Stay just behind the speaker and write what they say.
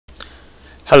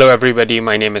Hello everybody,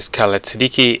 my name is Khaled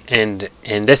Siddiqui, and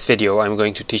in this video I'm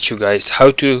going to teach you guys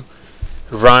how to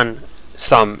run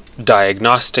some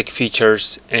diagnostic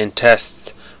features and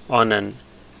tests on a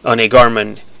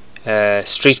Garmin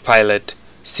StreetPilot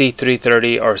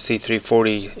C330 or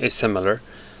C340 is similar.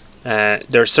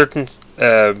 There are certain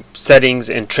settings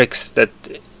and tricks that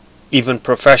even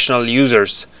professional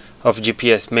users of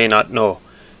GPS may not know,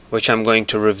 which I'm going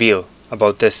to reveal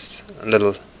about this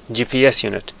little GPS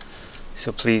unit.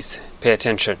 So please pay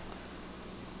attention.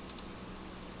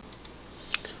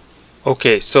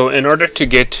 Okay, so in order to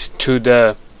get to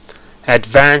the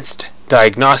advanced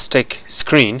diagnostic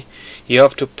screen, you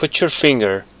have to put your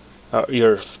finger,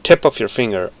 your tip of your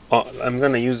finger. I'm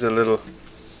gonna use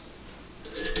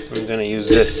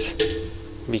this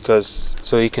because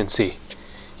so you can see.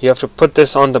 You have to put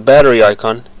this on the battery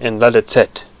icon and let it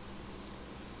sit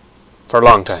for a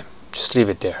long time. Just leave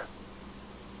it there.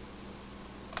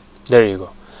 There you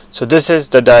go. So this is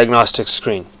the diagnostic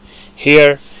screen.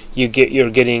 Here you're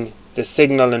getting the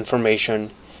signal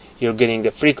information, you're getting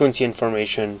the frequency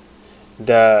information,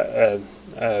 the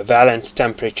valence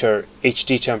temperature,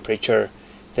 HD temperature,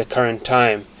 the current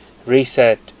time,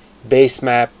 reset, base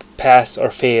map, pass or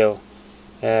fail,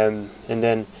 and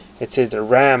then it says the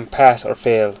RAM, pass or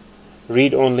fail,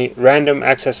 read only, random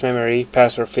access memory,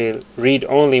 pass or fail, read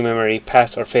only memory,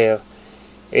 pass or fail,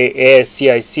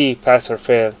 ASCIC, pass or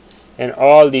fail, and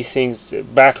all these things,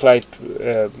 backlight,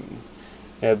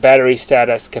 battery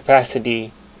status,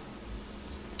 capacity,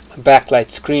 backlight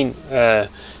screen,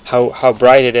 how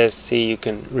bright it is. See, you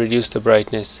can reduce the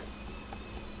brightness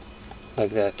like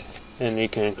that, and you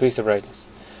can increase the brightness.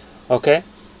 Okay,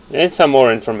 and some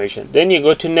more information. Then you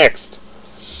go to next.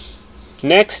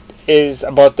 Next is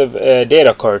about the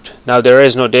data card. Now there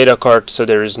is no data card, so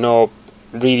there is no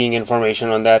reading information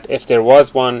on that. If there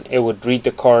was one, it would read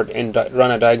the card and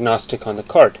run a diagnostic on the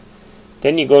card.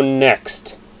 Then you go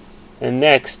next, and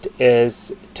next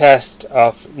is test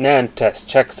of NAND test,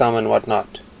 checksum and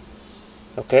whatnot.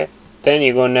 Okay, then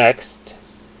you go next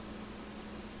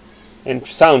and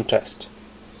sound test.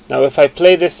 Now if I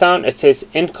play this sound, it says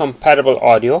incompatible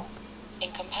audio.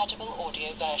 Incompatible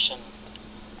audio version.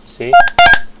 See?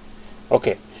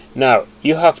 Okay, now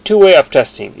you have two ways of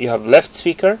testing. You have left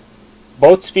speaker,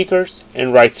 both speakers,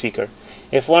 and right speaker.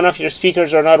 If one of your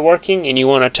speakers are not working and you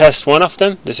want to test one of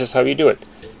them, this is how you do it.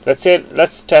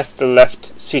 Let's test the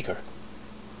left speaker.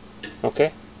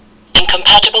 Okay?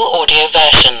 Incompatible audio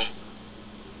version.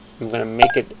 I'm going to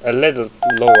make it a little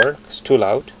lower, it's too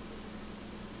loud.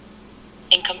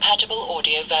 Incompatible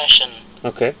audio version.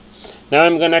 Okay. Now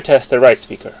I'm going to test the right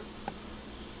speaker.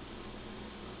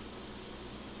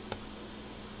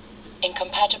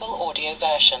 Incompatible audio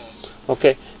version.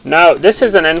 Okay, now this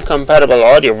is an incompatible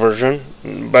audio version,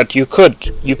 but you could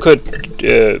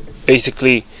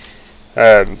basically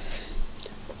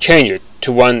change it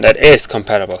to one that is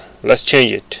compatible. Let's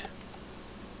change it.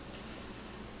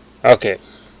 Okay,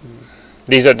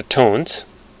 these are the tones,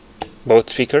 both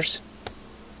speakers.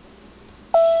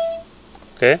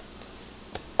 Okay.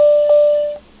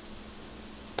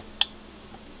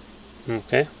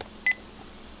 Okay.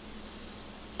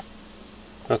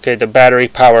 Okay, the battery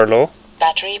power low.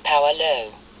 Battery power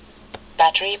low.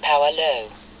 Battery power low.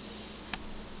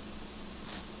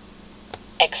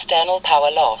 External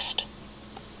power lost.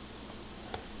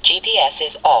 GPS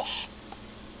is off.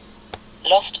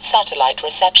 Lost satellite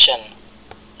reception.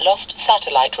 Lost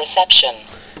satellite reception.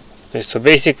 Okay, so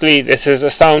basically this is a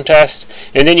sound test,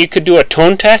 and then you could do a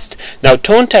tone test. Now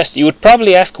tone test, you would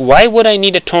probably ask, why would I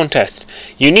need a tone test?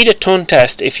 You need a tone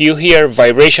test if you hear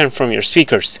vibration from your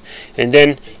speakers, and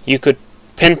then you could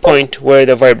pinpoint where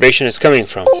the vibration is coming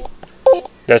from.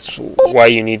 That's why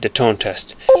you need the tone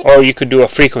test. Or you could do a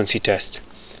frequency test.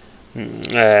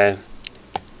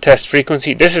 Test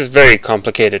frequency. This is very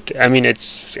complicated. I mean,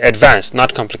 it's advanced,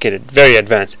 not complicated, very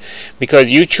advanced,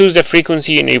 because you choose the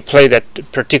frequency and you play that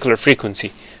particular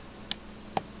frequency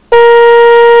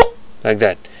like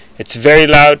that. It's very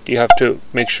loud. You have to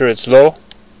make sure it's low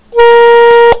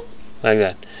like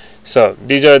that. So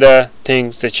these are the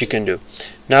things that you can do.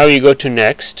 Now you go to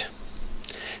next.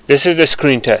 This is the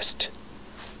screen test.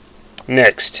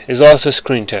 Next is also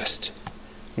screen test.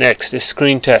 Next is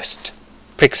screen test.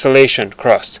 Pixelation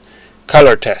cross.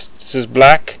 Color test. This is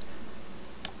black.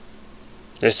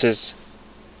 This is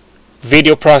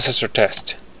video processor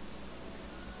test.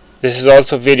 This is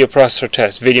also video processor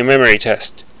test. Video memory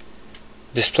test.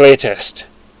 Display test.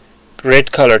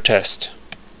 Red color test.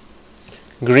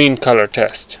 Green color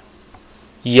test.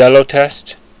 Yellow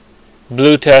test.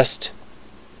 Blue test.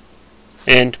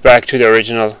 And back to the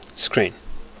original screen.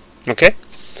 Okay,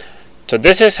 so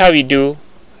this is how you do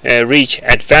reach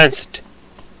advanced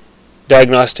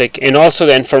diagnostic and also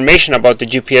the information about the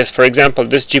GPS. For example,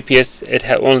 this GPS, it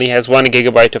only has 1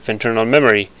 GB of internal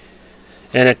memory,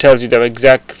 and it tells you the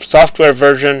exact software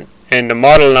version and the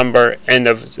model number and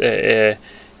the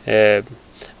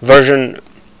version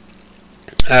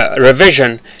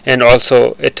revision, and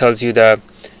also it tells you the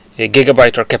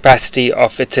gigabyte or capacity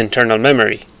of its internal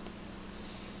memory.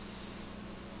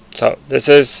 So this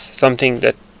is something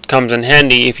that comes in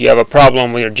handy if you have a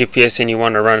problem with your GPS and you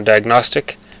want to run a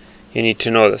diagnostic. You need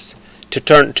to know this.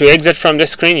 To exit from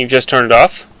this screen, you just turn it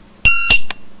off.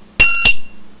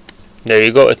 There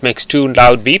you go. It makes 2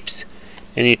 loud beeps,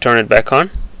 and you turn it back on,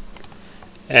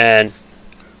 and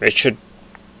it should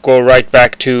go right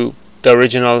back to the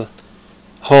original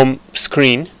home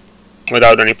screen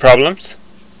without any problems.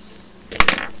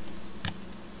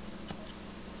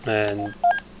 And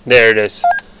there it is,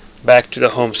 back to the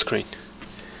home screen.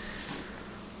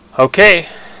 Okay,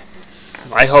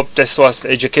 I hope this was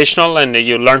educational and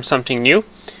you learned something new.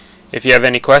 If you have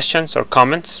any questions or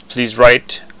comments, please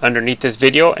write underneath this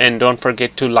video, and don't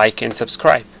forget to like and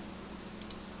subscribe.